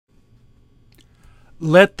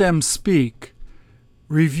Let them speak.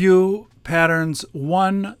 Review patterns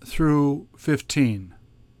 1 through 15.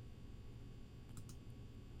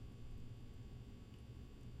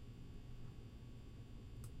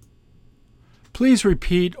 Please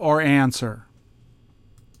repeat or answer.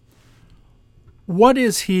 What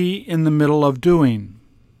is he in the middle of doing?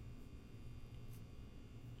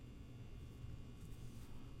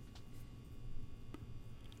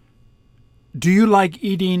 Do you like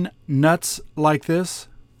eating nuts like this?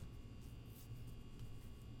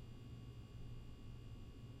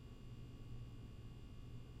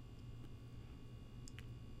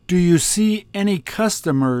 Do you see any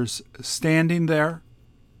customers standing there?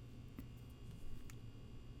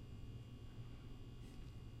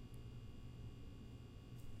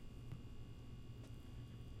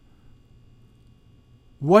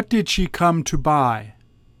 What did she come to buy?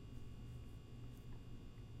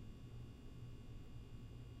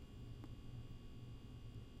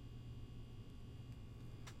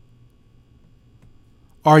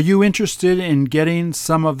 Are you interested in getting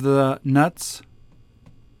some of the nuts?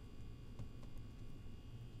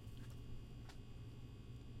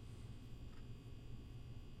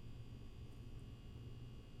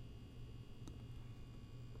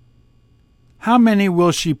 How many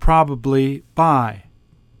will she probably buy?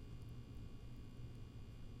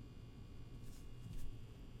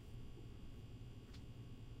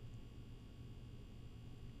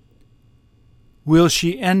 Will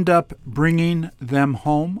she end up bringing them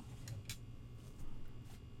home?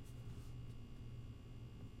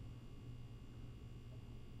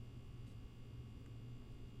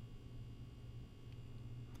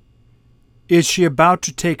 Is she about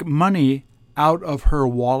to take money out of her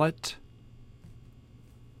wallet?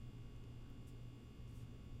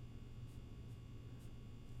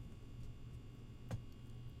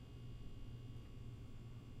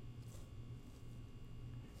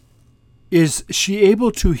 Is she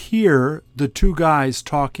able to hear the two guys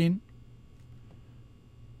talking?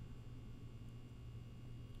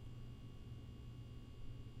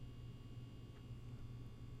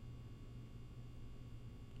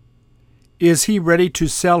 Is he ready to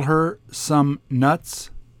sell her some nuts?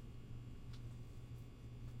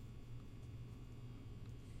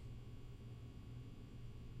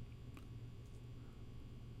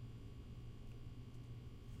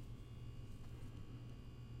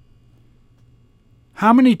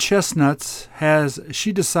 How many chestnuts has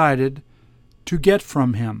she decided to get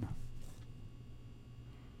from him?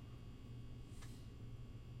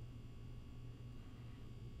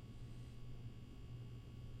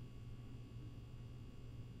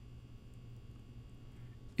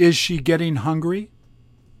 Is she getting hungry?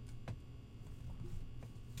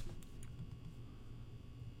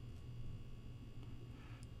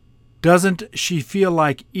 Doesn't she feel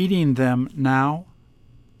like eating them now?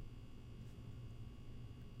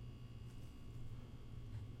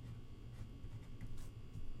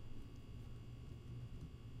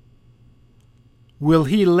 Will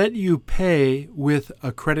he let you pay with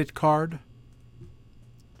a credit card?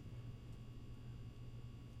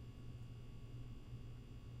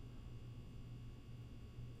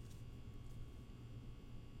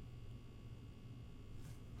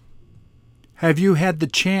 Have you had the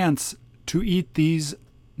chance to eat these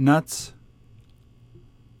nuts?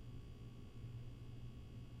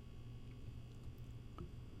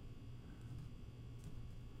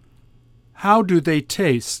 How do they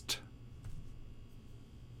taste?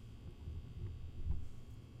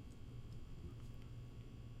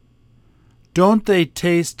 Don't they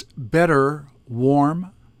taste better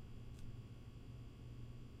warm?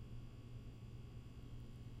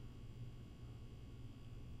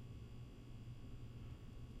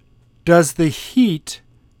 Does the heat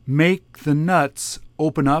make the nuts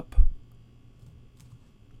open up?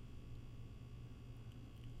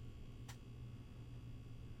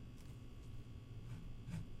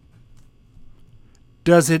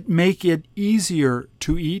 Does it make it easier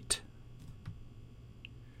to eat?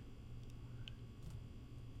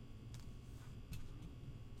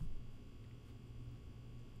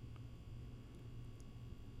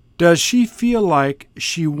 Does she feel like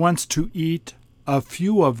she wants to eat a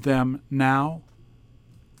few of them now?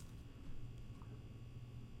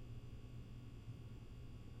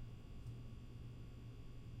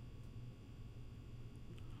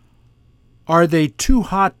 Are they too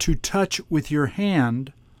hot to touch with your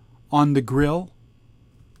hand on the grill?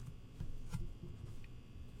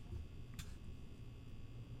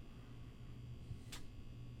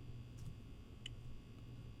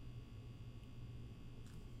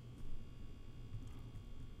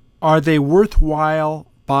 Are they worthwhile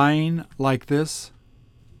buying like this?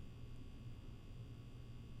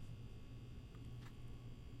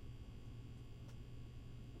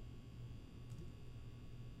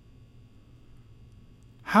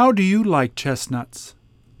 How do you like chestnuts?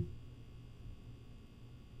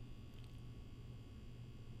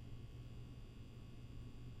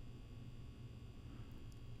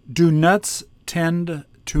 Do nuts tend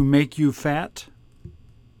to make you fat?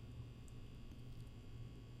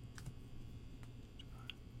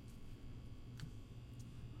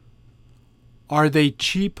 Are they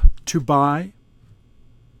cheap to buy?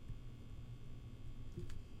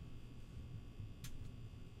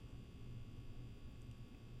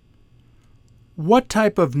 What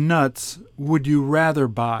type of nuts would you rather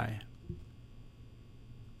buy?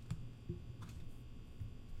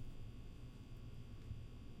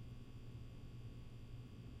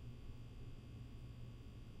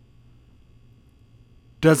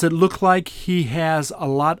 Does it look like he has a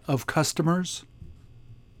lot of customers?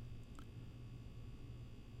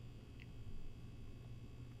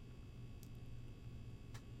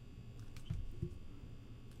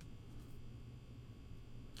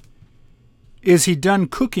 Is he done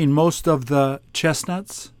cooking most of the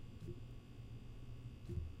chestnuts?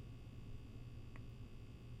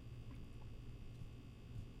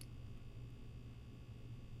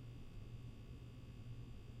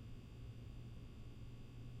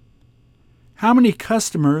 How many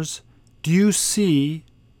customers do you see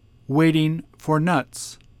waiting for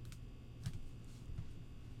nuts?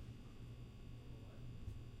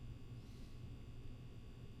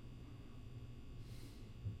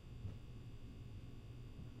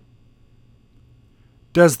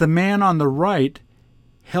 Does the man on the right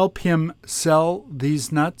help him sell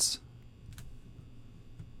these nuts?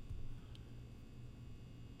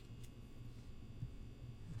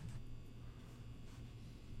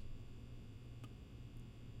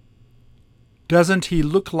 Doesn't he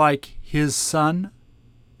look like his son?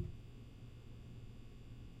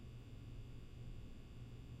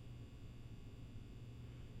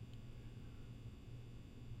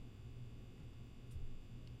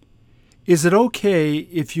 Is it okay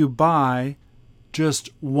if you buy just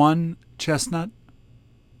one chestnut?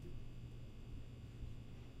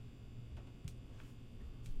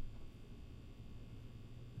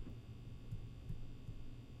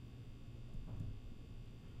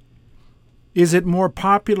 Is it more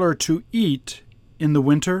popular to eat in the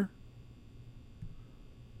winter?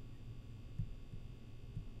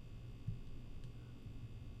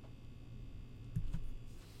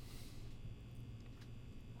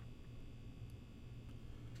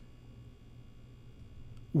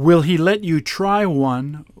 Will he let you try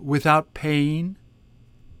one without paying?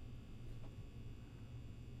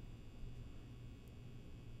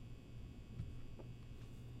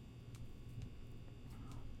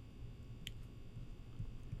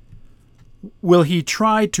 Will he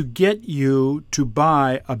try to get you to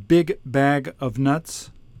buy a big bag of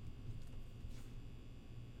nuts?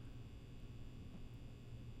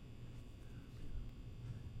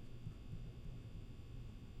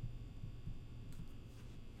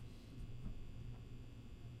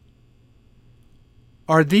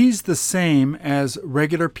 Are these the same as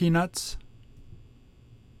regular peanuts?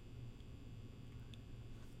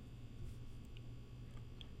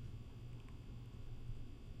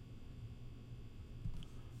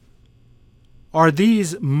 Are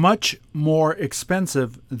these much more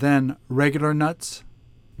expensive than regular nuts?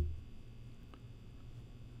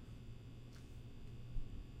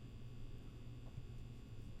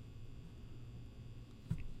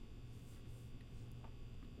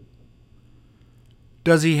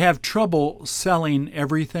 Does he have trouble selling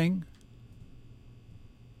everything?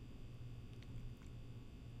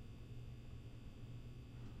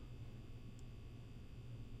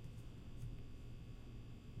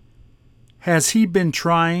 Has he been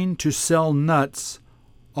trying to sell nuts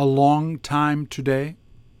a long time today?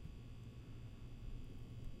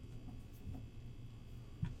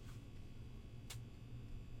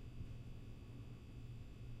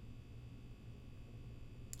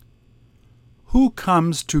 Who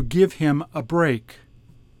comes to give him a break?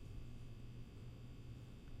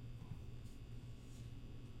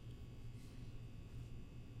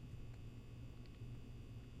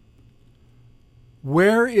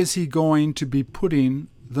 Where is he going to be putting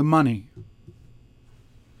the money?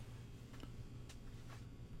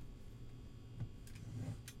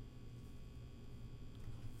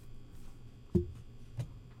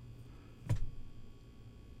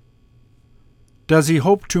 Does he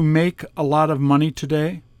hope to make a lot of money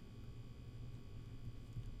today?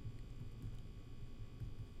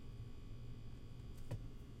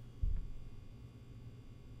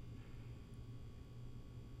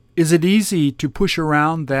 Is it easy to push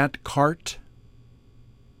around that cart?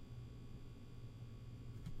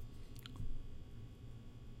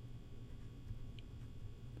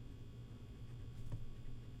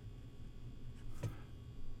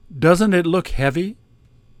 Doesn't it look heavy?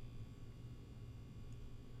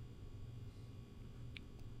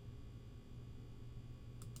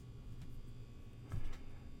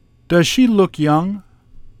 Does she look young?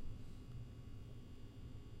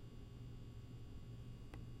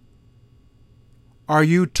 Are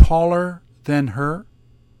you taller than her?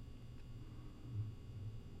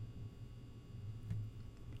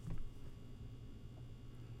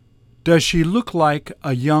 Does she look like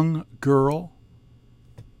a young girl?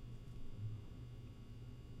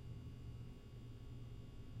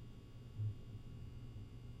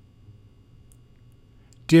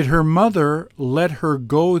 Did her mother let her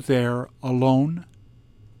go there alone?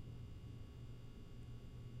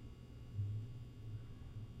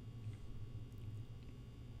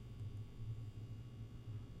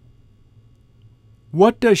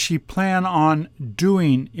 What does she plan on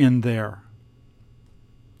doing in there?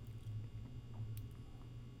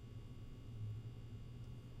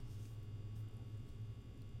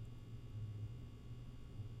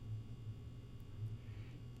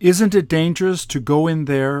 Isn't it dangerous to go in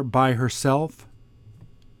there by herself?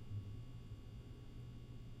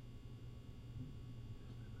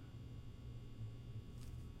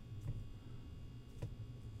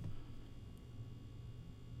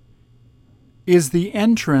 Is the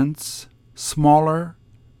entrance smaller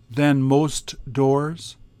than most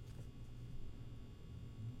doors?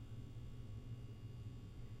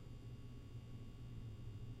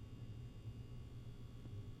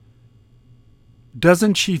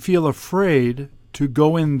 Doesn't she feel afraid to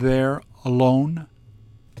go in there alone?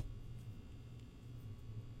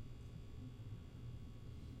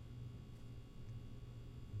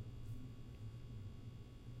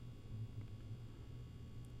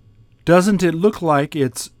 Doesn't it look like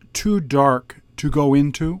it's too dark to go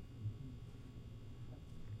into?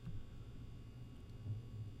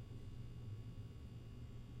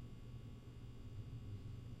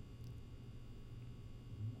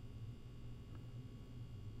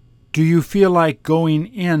 Do you feel like going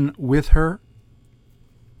in with her?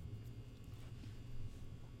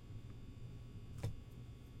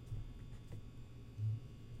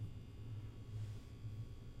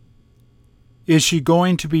 Is she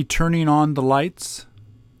going to be turning on the lights?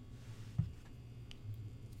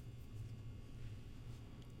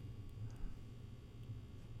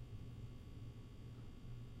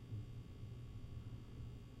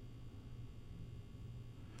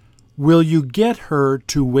 Will you get her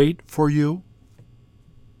to wait for you?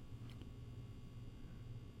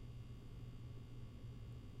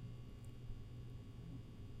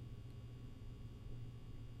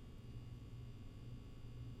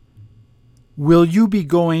 Will you be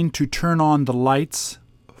going to turn on the lights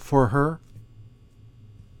for her?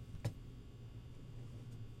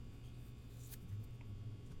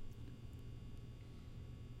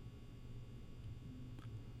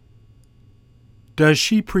 Does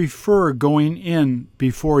she prefer going in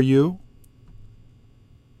before you?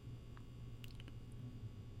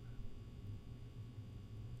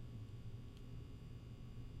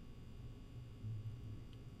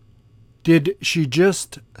 Did she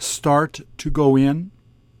just start to go in?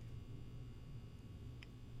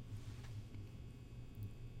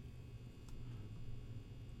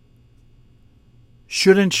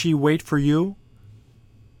 Shouldn't she wait for you?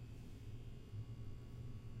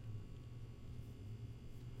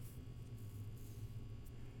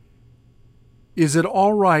 Is it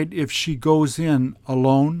all right if she goes in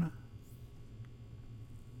alone?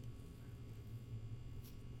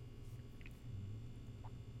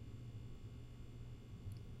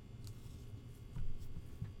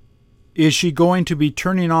 Is she going to be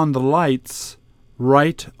turning on the lights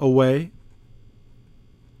right away?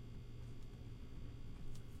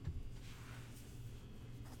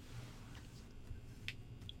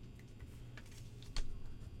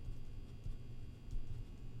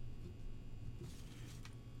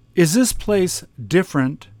 Is this place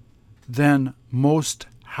different than most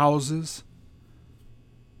houses?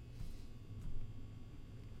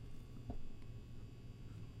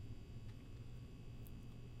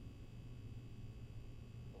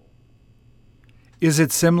 Is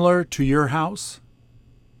it similar to your house?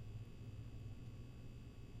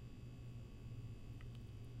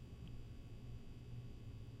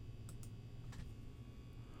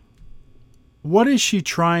 What is she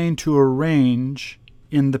trying to arrange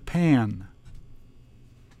in the pan?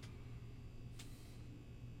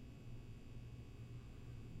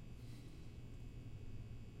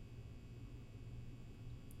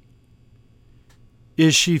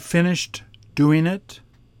 Is she finished doing it?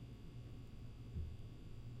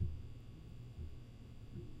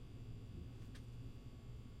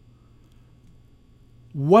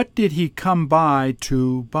 What did he come by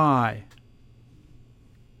to buy?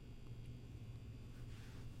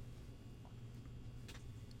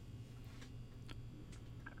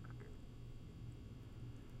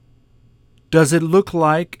 Does it look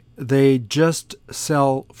like they just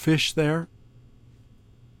sell fish there?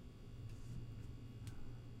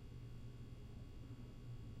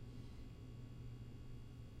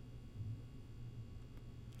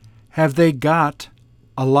 Have they got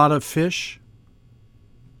a lot of fish?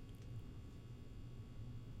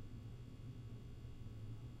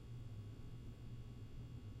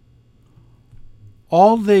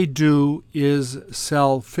 All they do is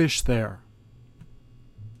sell fish there.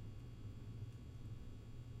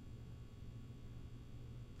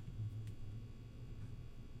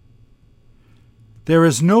 There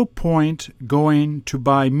is no point going to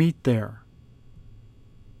buy meat there.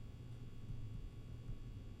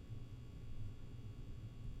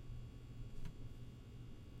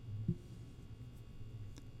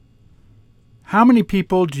 How many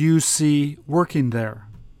people do you see working there?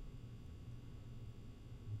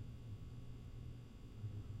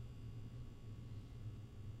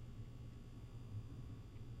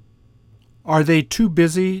 Are they too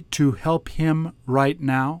busy to help him right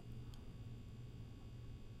now?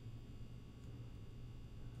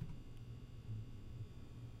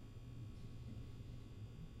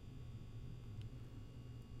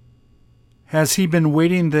 Has he been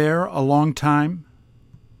waiting there a long time?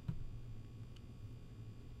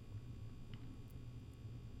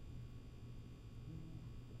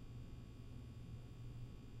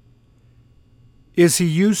 Is he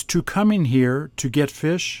used to coming here to get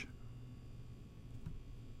fish?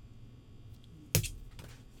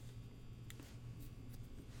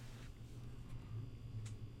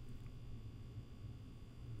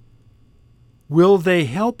 Will they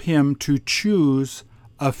help him to choose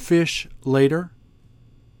a fish later?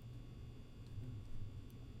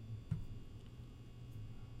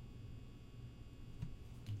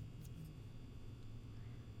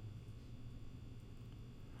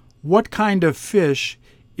 What kind of fish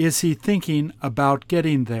is he thinking about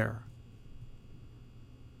getting there?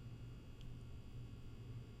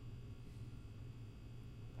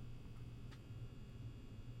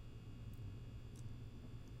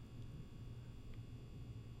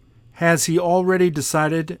 Has he already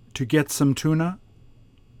decided to get some tuna?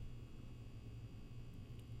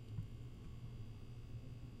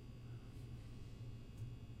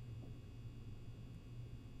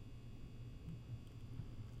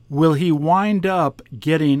 Will he wind up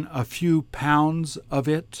getting a few pounds of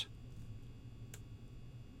it?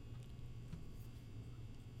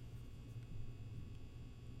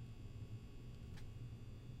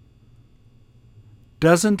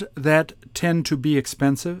 Doesn't that tend to be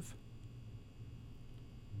expensive?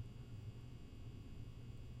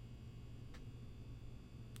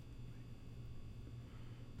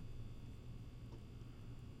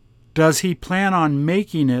 Does he plan on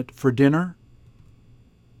making it for dinner?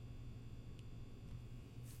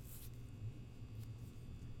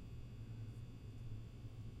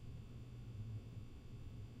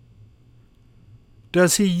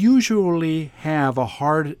 Does he usually have a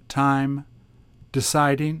hard time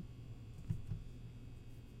deciding?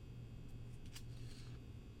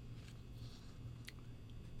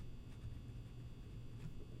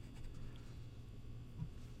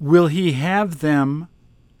 Will he have them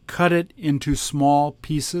cut it into small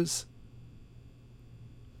pieces?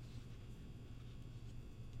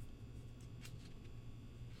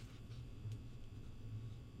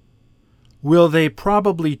 Will they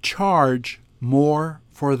probably charge more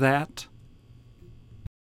for that?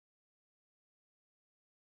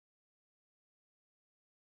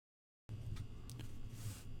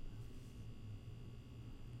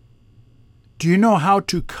 Do you know how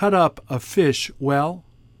to cut up a fish well?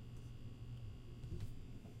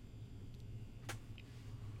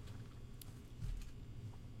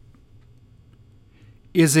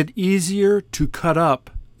 Is it easier to cut up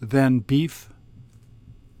than beef?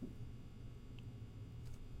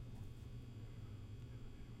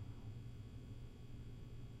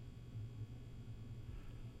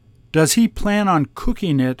 Does he plan on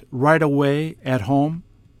cooking it right away at home?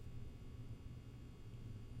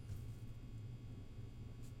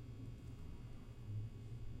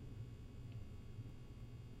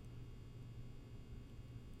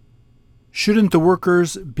 Shouldn't the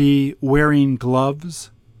workers be wearing gloves?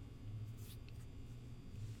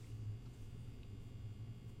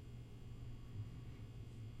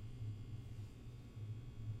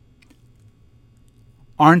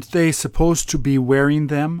 Aren't they supposed to be wearing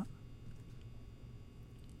them?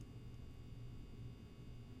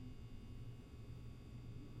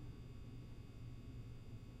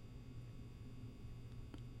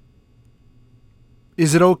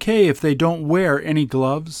 Is it okay if they don't wear any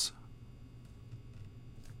gloves?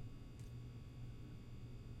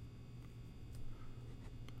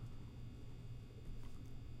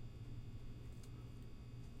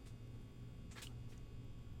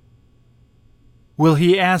 Will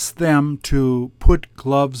he ask them to put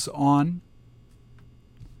gloves on?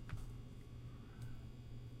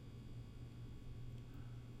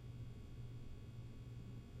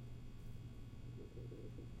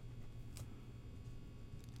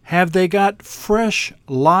 Have they got fresh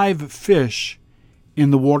live fish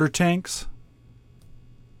in the water tanks?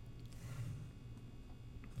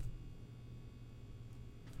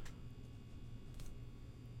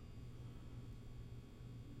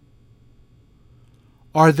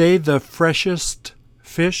 Are they the freshest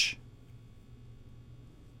fish?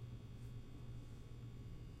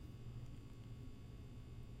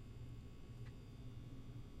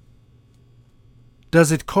 Does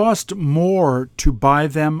it cost more to buy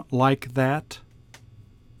them like that?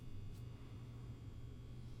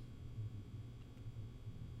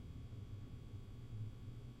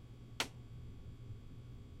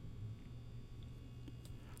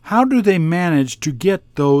 How do they manage to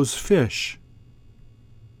get those fish?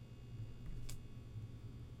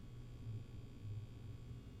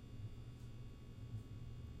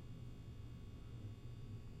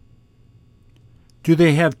 Do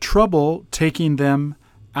they have trouble taking them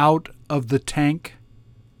out of the tank?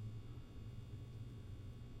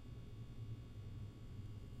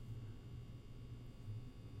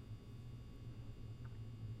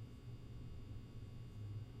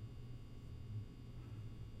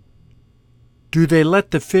 Do they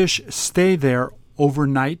let the fish stay there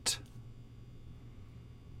overnight?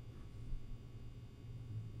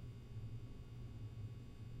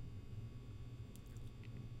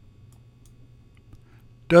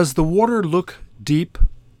 Does the water look deep?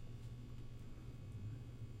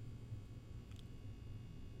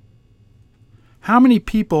 How many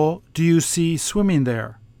people do you see swimming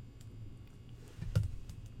there?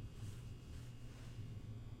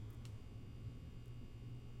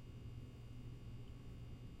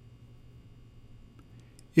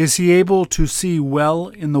 Is he able to see well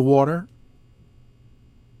in the water?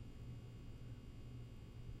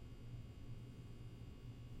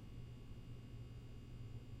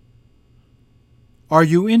 Are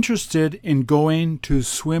you interested in going to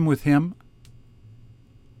swim with him?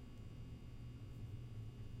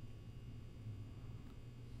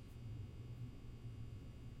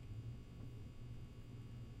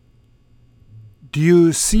 Do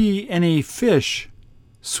you see any fish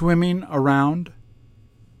swimming around?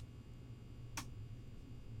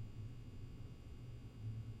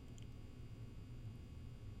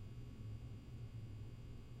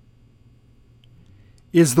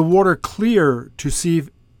 Is the water clear to see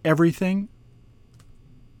everything?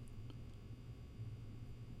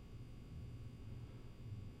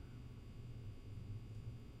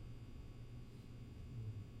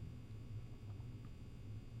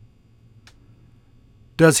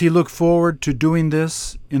 Does he look forward to doing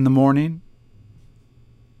this in the morning?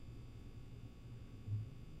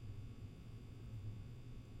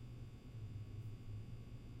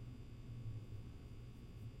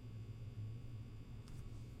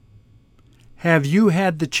 Have you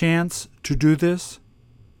had the chance to do this?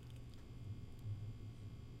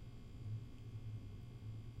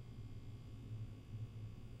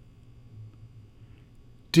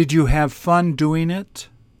 Did you have fun doing it?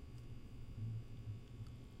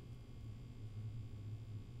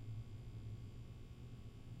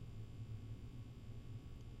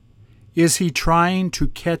 Is he trying to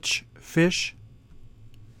catch fish?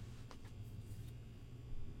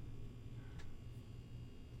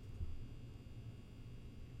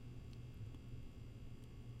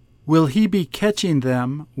 Will he be catching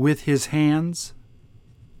them with his hands?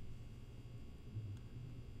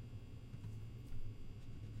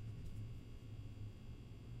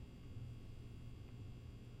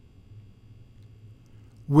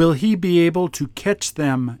 Will he be able to catch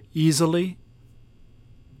them easily?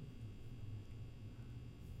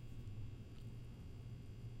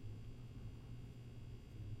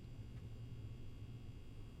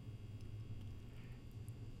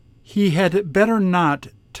 He had better not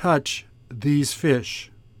touch these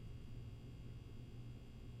fish.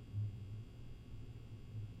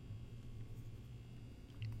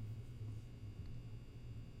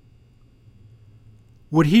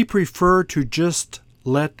 Would he prefer to just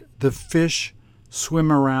let the fish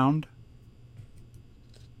swim around?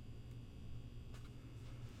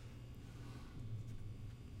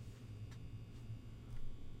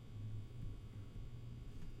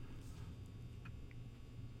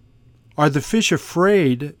 Are the fish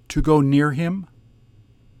afraid to go near him?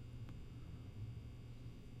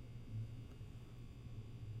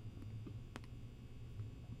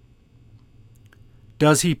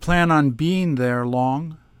 Does he plan on being there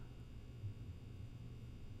long?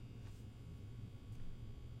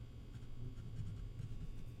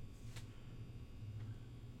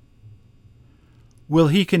 Will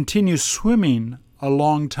he continue swimming a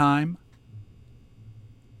long time?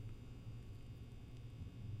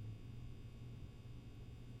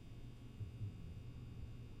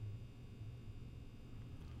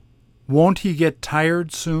 Won't he get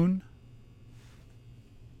tired soon?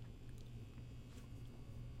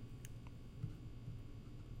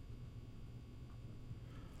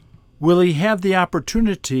 Will he have the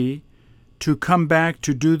opportunity to come back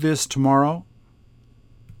to do this tomorrow?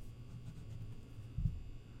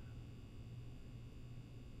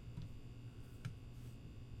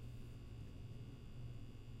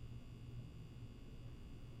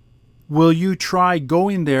 Will you try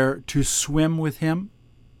going there to swim with him?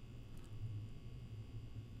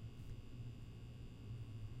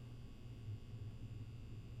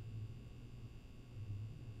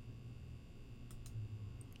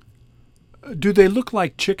 Do they look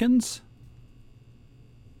like chickens?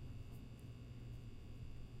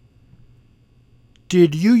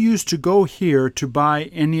 Did you used to go here to buy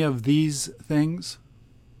any of these things?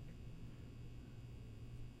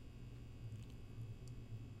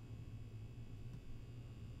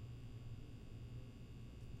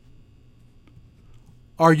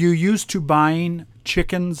 Are you used to buying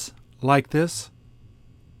chickens like this?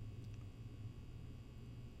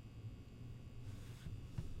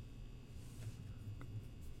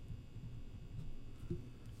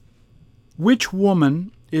 Which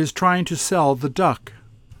woman is trying to sell the duck?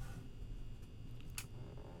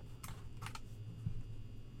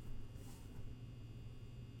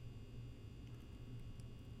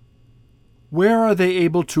 Where are they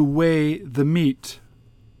able to weigh the meat?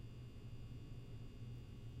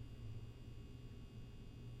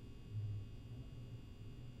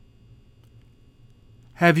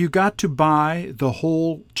 Have you got to buy the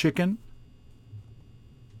whole chicken?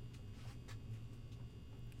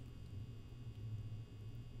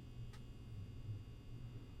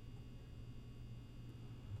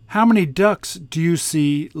 How many ducks do you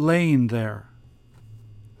see laying there?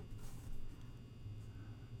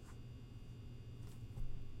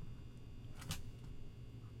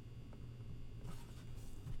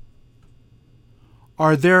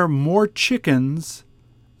 Are there more chickens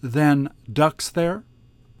than ducks there?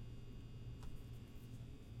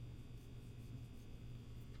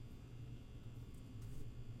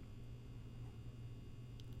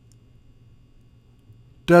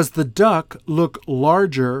 Does the duck look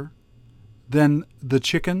larger than the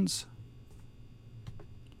chickens?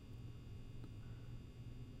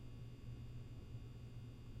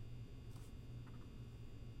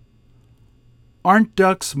 Aren't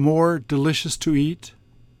ducks more delicious to eat?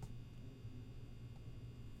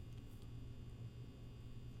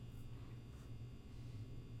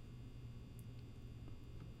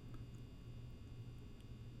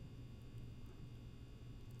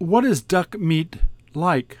 What is duck meat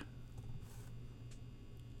like?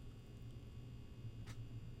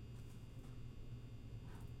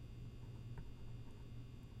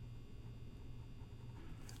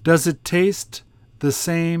 Does it taste the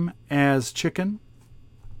same as chicken?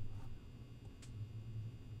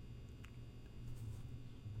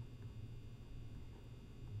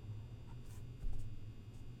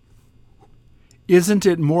 Isn't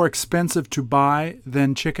it more expensive to buy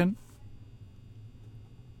than chicken?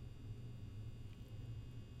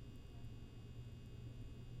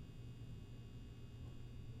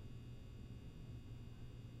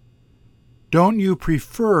 Don't you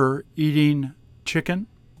prefer eating chicken?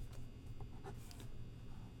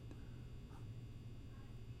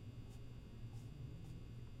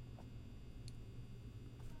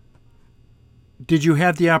 Did you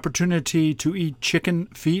have the opportunity to eat chicken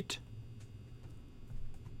feet?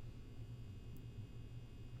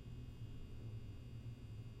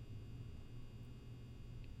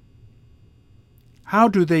 How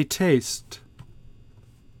do they taste?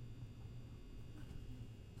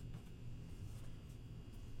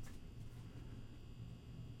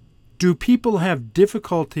 Do people have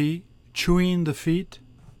difficulty chewing the feet?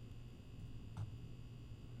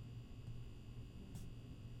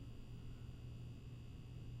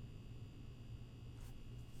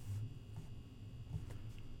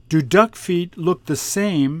 Do duck feet look the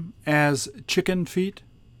same as chicken feet?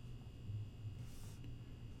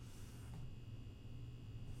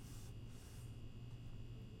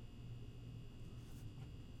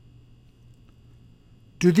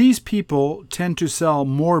 Do these people tend to sell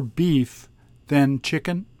more beef than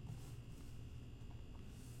chicken?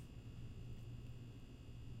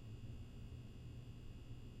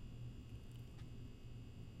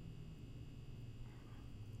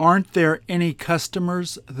 Aren't there any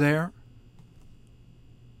customers there?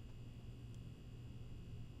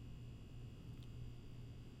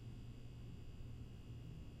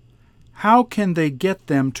 How can they get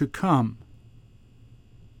them to come?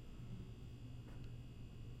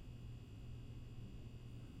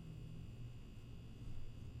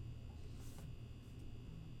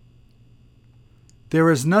 There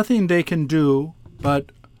is nothing they can do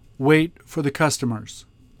but wait for the customers.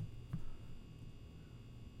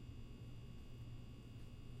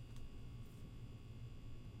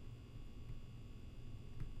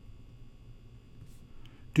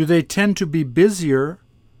 Do they tend to be busier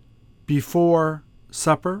before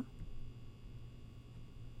supper?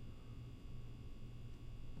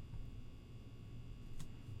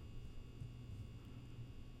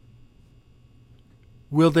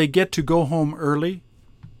 Will they get to go home early?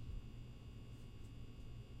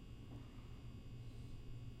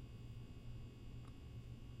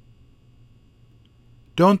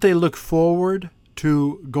 Don't they look forward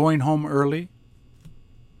to going home early?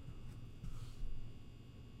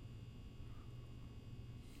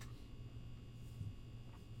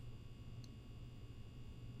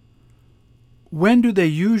 When do they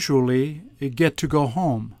usually get to go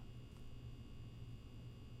home?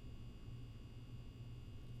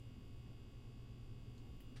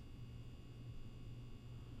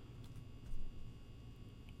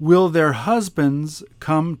 Will their husbands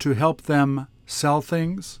come to help them sell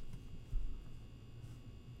things?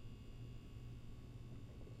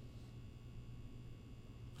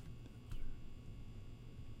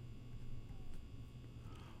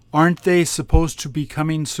 Aren't they supposed to be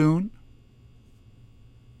coming soon?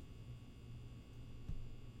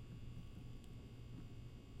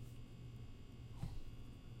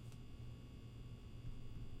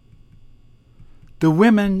 The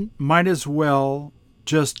women might as well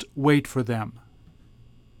just wait for them.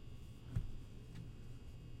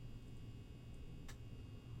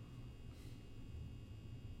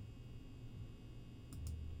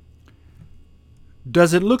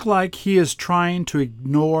 Does it look like he is trying to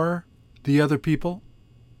ignore the other people?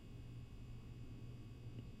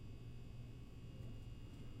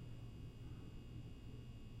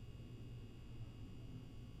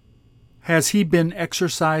 Has he been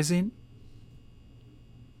exercising?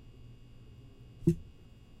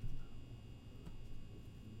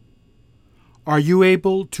 Are you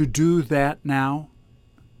able to do that now?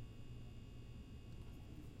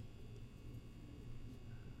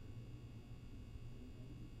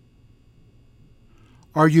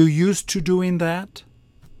 Are you used to doing that?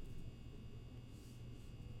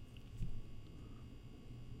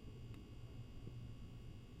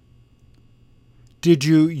 Did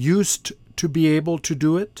you used to be able to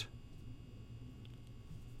do it?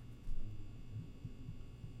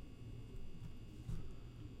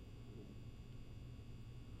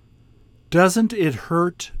 Doesn't it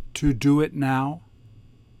hurt to do it now?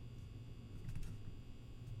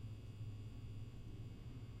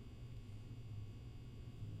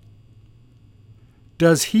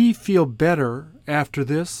 Does he feel better after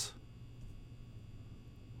this?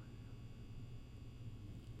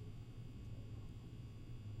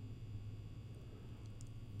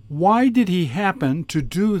 Why did he happen to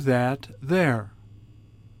do that there?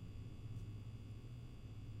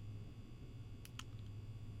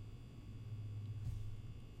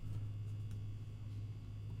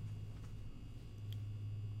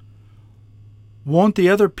 Won't the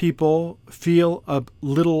other people feel a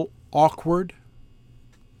little awkward?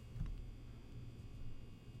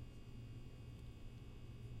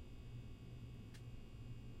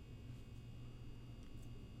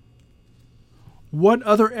 What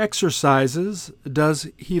other exercises does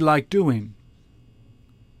he like doing?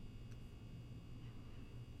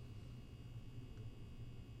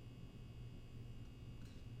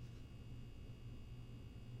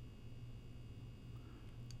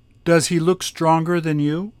 Does he look stronger than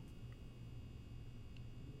you?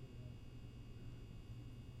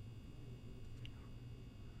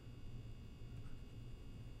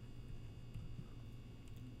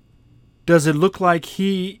 Does it look like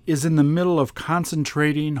he is in the middle of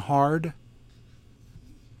concentrating hard?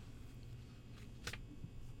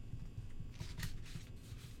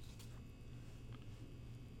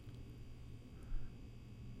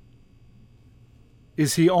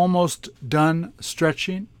 Is he almost done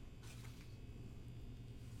stretching?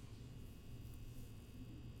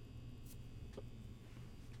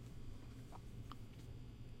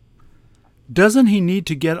 Doesn't he need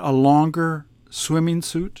to get a longer swimming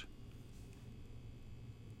suit?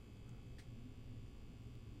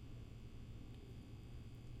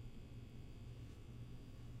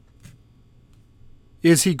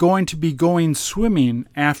 Is he going to be going swimming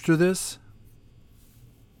after this?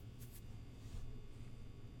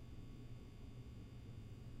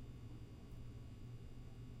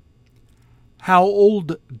 How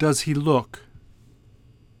old does he look?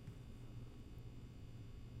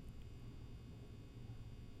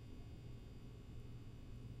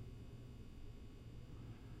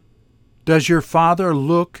 Does your father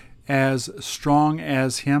look as strong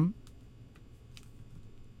as him?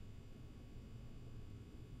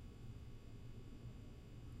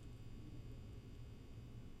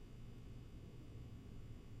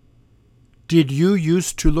 Did you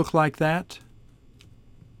used to look like that?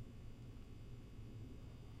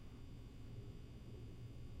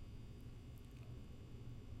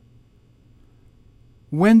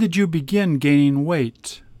 When did you begin gaining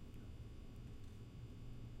weight?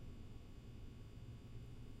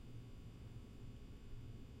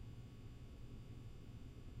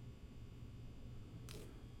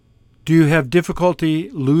 Do you have difficulty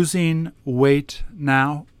losing weight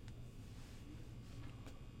now?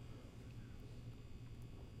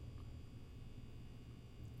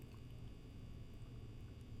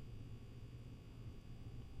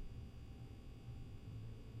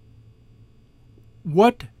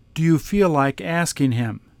 What do you feel like asking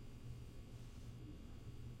him?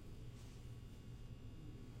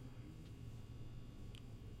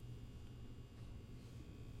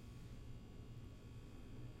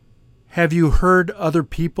 Have you heard other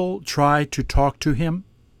people try to talk to him?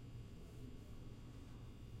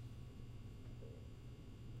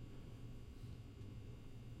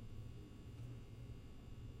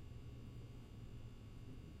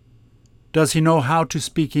 Does he know how to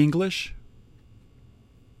speak English?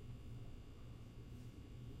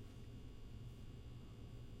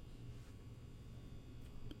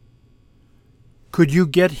 Could you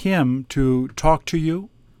get him to talk to you?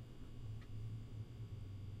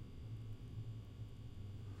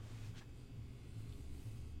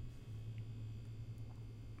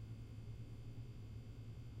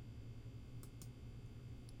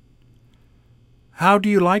 How do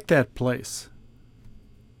you like that place?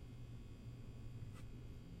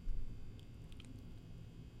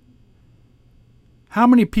 How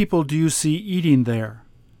many people do you see eating there?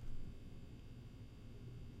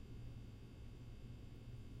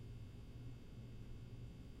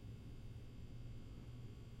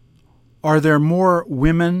 Are there more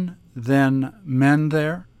women than men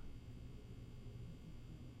there?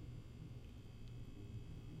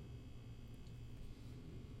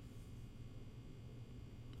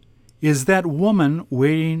 Is that woman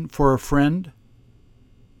waiting for a friend?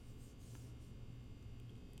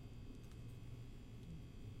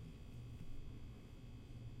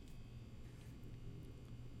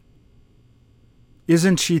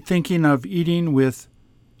 Isn't she thinking of eating with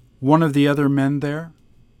one of the other men there?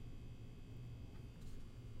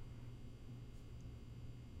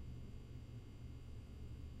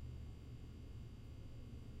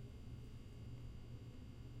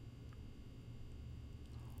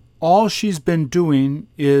 All she's been doing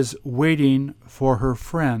is waiting for her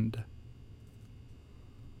friend.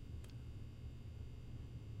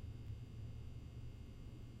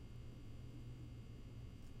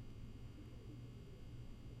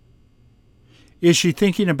 Is she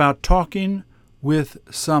thinking about talking with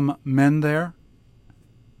some men there?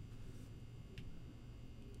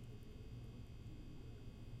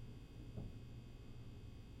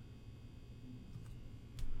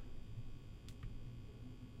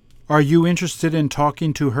 Are you interested in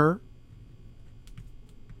talking to her?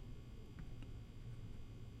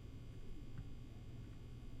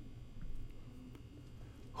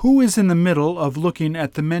 Who is in the middle of looking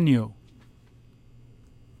at the menu?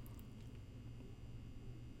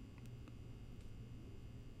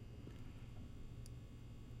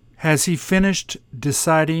 Has he finished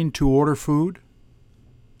deciding to order food?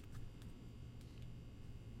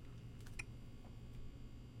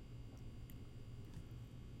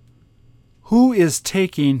 Who is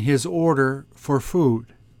taking his order for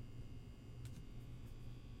food?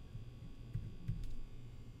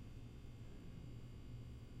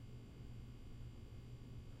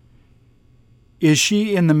 Is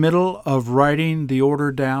she in the middle of writing the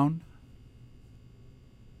order down?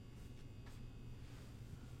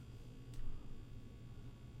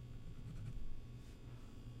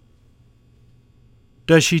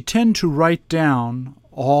 Does she tend to write down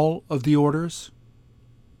all of the orders?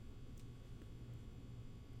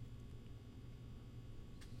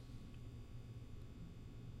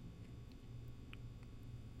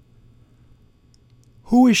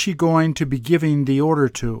 Who is she going to be giving the order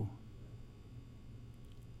to?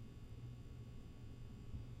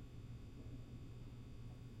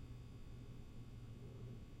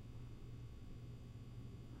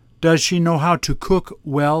 Does she know how to cook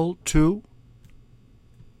well, too?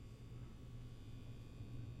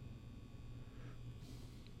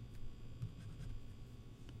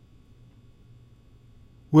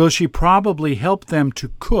 Will she probably help them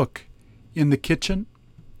to cook in the kitchen?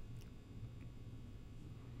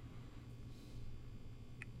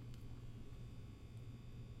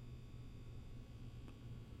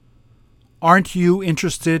 Aren't you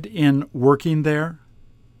interested in working there?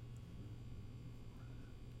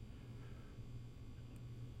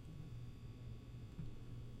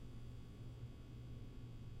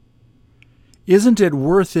 Isn't it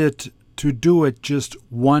worth it to do it just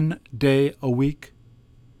one day a week?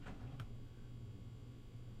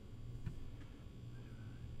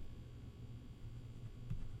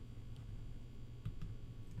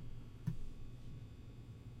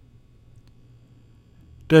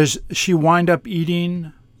 Does she wind up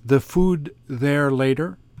eating the food there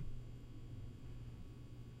later?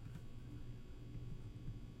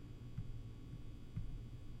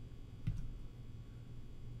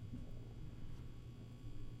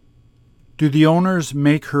 Do the owners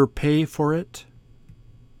make her pay for it?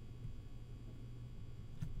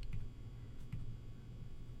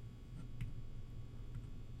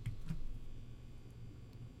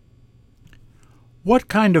 What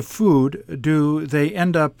kind of food do they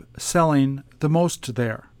end up selling the most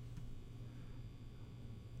there?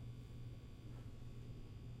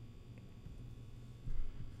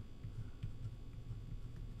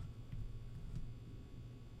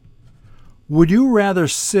 Would you rather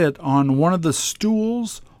sit on one of the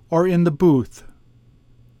stools or in the booth?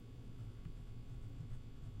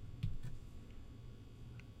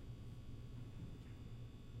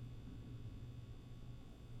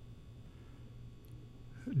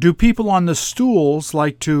 Do people on the stools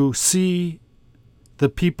like to see the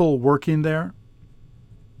people working there?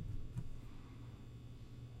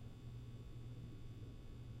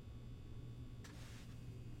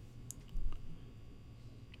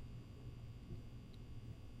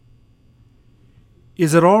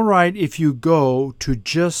 Is it all right if you go to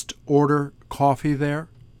just order coffee there?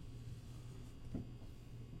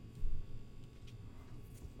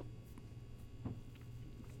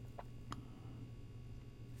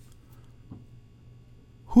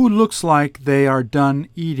 Who looks like they are done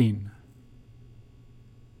eating?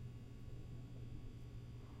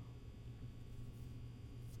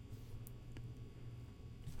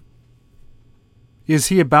 Is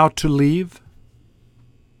he about to leave?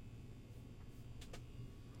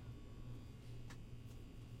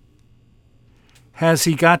 Has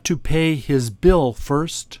he got to pay his bill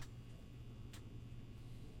first?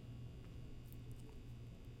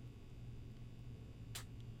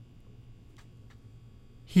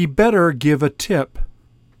 He better give a tip.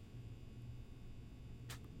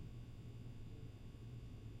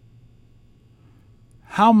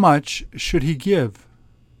 How much should he give?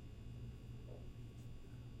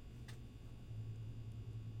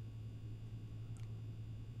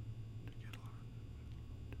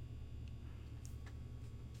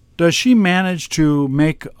 Does she manage to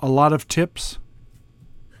make a lot of tips?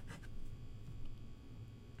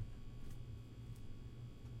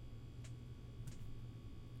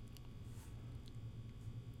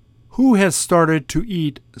 Who has started to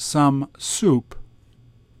eat some soup?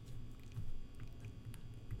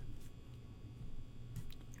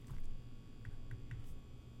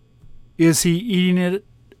 Is he eating it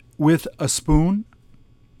with a spoon?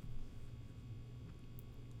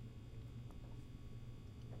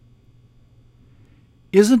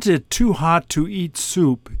 Isn't it too hot to eat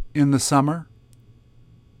soup in the summer?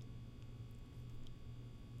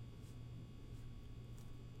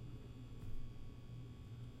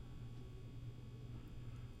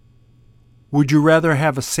 Would you rather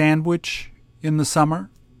have a sandwich in the summer?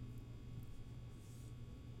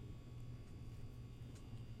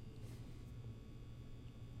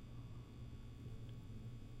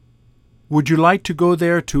 Would you like to go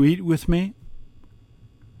there to eat with me?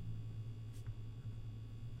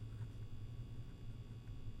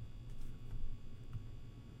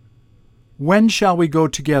 When shall we go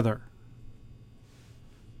together?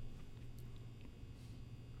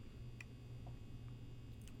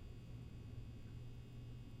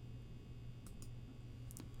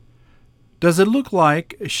 Does it look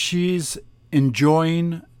like she's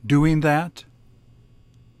enjoying doing that?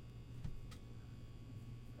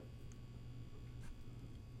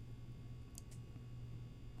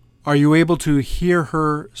 Are you able to hear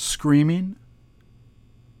her screaming?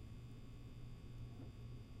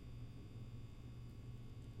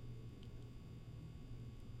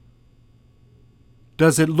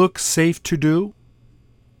 Does it look safe to do?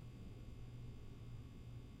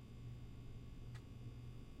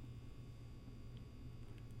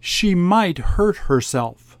 She might hurt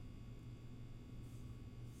herself.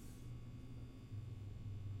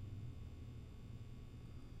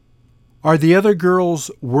 Are the other girls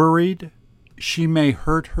worried she may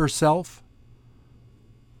hurt herself?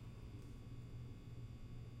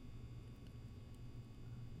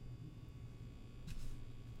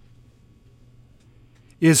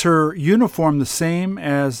 Is her uniform the same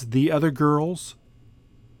as the other girls?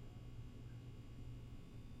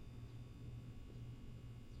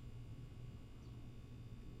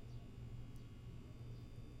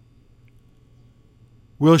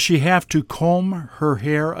 Will she have to comb her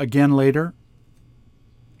hair again later?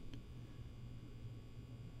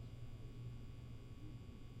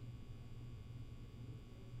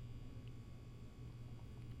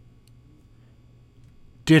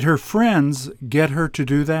 Did her friends get her to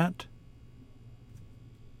do that?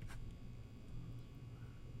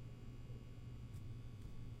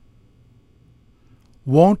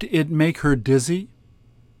 Won't it make her dizzy?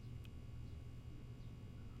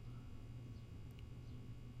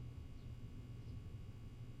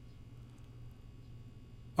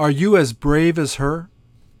 Are you as brave as her?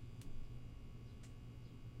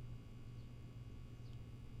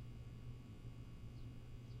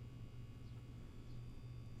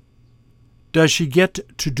 Does she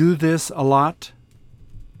get to do this a lot?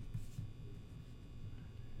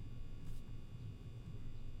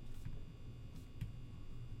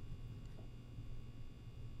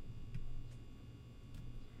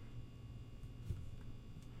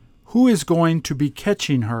 Who is going to be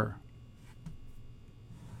catching her?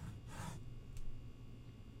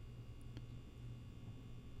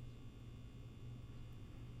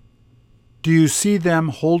 Do you see them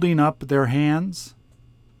holding up their hands?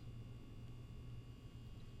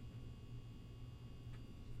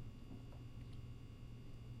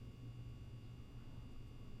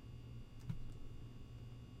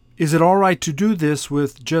 Is it all right to do this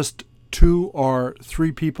with just 2 or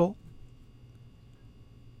 3 people?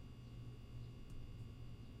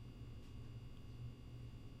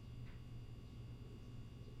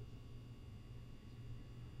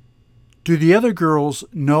 Do the other girls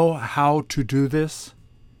know how to do this?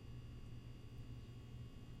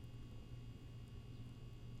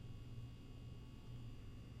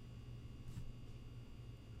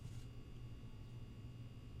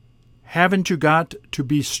 Haven't you got to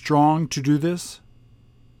be strong to do this?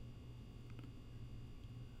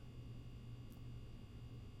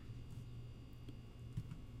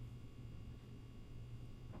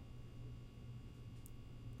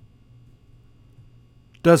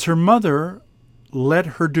 Does her mother let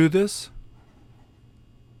her do this?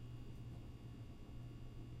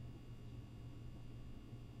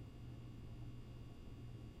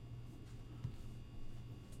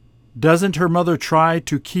 Doesn't her mother try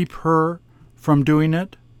to keep her from doing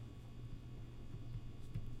it?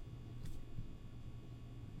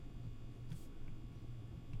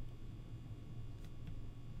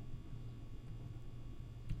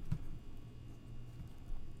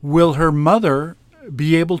 Will her mother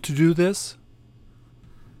be able to do this?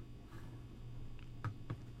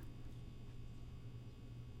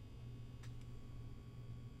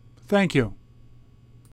 Thank you.